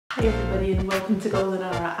Hi everybody and welcome to Golden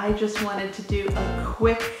Aura. I just wanted to do a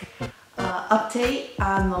quick update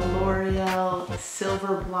on the L'Oreal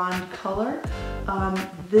Silver Blonde color.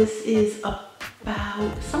 This is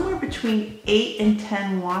about somewhere between 8 and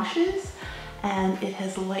 10 washes and it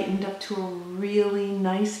has lightened up to a really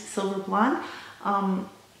nice silver blonde.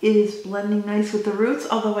 It is blending nice with the roots,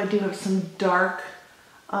 although I do have some dark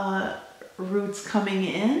roots coming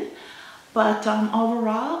in. But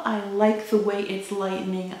overall, I like the way it's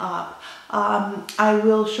lightening up. I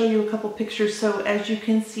will show you a couple pictures. So as you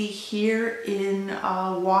can see here in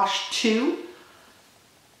wash 2,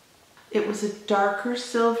 it was a darker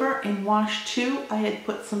silver. In wash 2, I had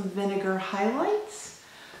put some vinegar highlights.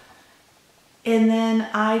 And then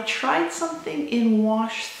I tried something in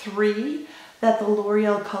wash 3 that the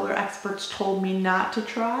L'Oreal color experts told me not to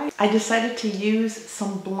try. I decided to use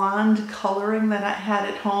some blonde coloring that I had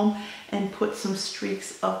at home and put some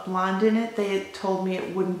streaks of blonde in it. They had told me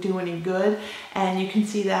it wouldn't do any good, and you can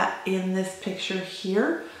see that in this picture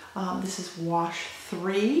here. This is wash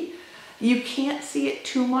 3. You can't see it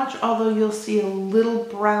too much, although you'll see a little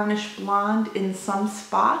brownish blonde in some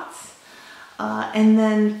spots. And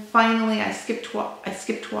then finally I skipped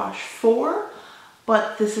wash 4.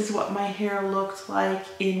 But this is what my hair looked like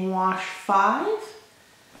in wash 5.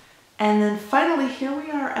 And then finally here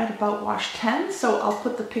we are at about wash 10. So I'll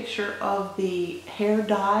put the picture of the hair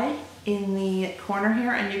dye in the corner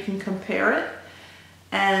here and you can compare it.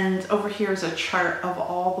 And over here is a chart of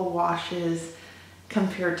all the washes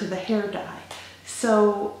compared to the hair dye.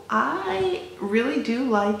 So I really do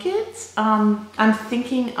like it. I'm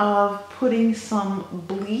thinking of putting some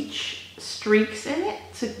bleach streaks in it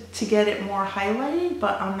to get it more highlighted,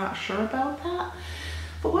 but I'm not sure about that.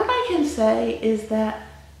 But what I can say is that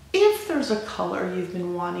if there's a color you've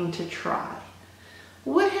been wanting to try,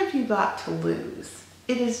 what have you got to lose?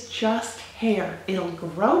 It is just hair. It'll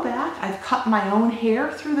grow back. I've cut my own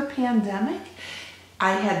hair through the pandemic.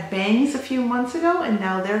 I had bangs a few months ago and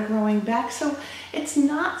now they're growing back. So it's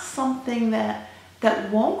not something that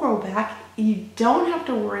won't grow back. You don't have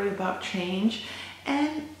to worry about change.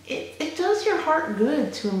 And it does your heart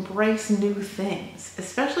good to embrace new things,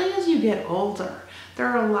 especially as you get older. There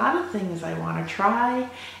are a lot of things I want to try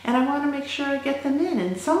and I want to make sure I get them in,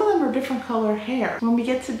 and some of them are different color hair. When we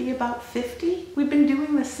get to be about 50, we've been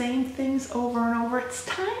doing the same things over and over. It's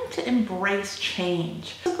time to embrace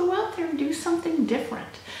change. So go out there and do something different.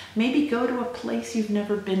 Maybe go to a place you've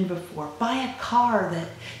never been before. Buy a car that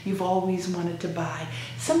you've always wanted to buy.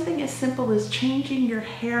 Something as simple as changing your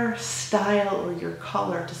hairstyle or your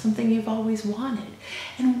color to something you've always wanted.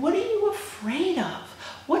 And what are you afraid of?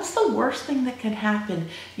 What's the worst thing that can happen?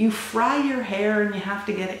 You fry your hair and you have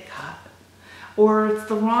to get it cut. Or it's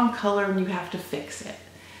the wrong color and you have to fix it.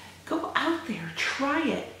 Go out there, try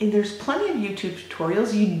it. And there's plenty of YouTube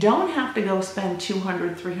tutorials. You don't have to go spend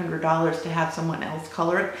 $200, $300 to have someone else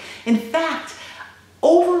color it. In fact,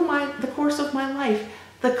 over the course of my life,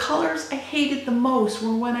 the colors I hated the most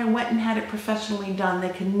were when I went and had it professionally done. They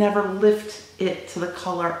could never lift it to the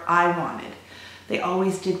color I wanted. They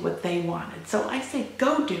always did what they wanted. So I say,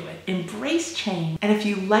 go do it. Embrace change. And if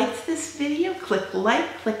you liked this video, click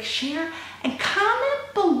like, click share, and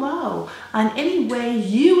comment below on any way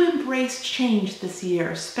you embraced change this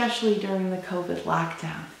year, especially during the COVID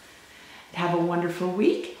lockdown. Have a wonderful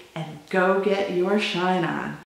week and go get your shine on.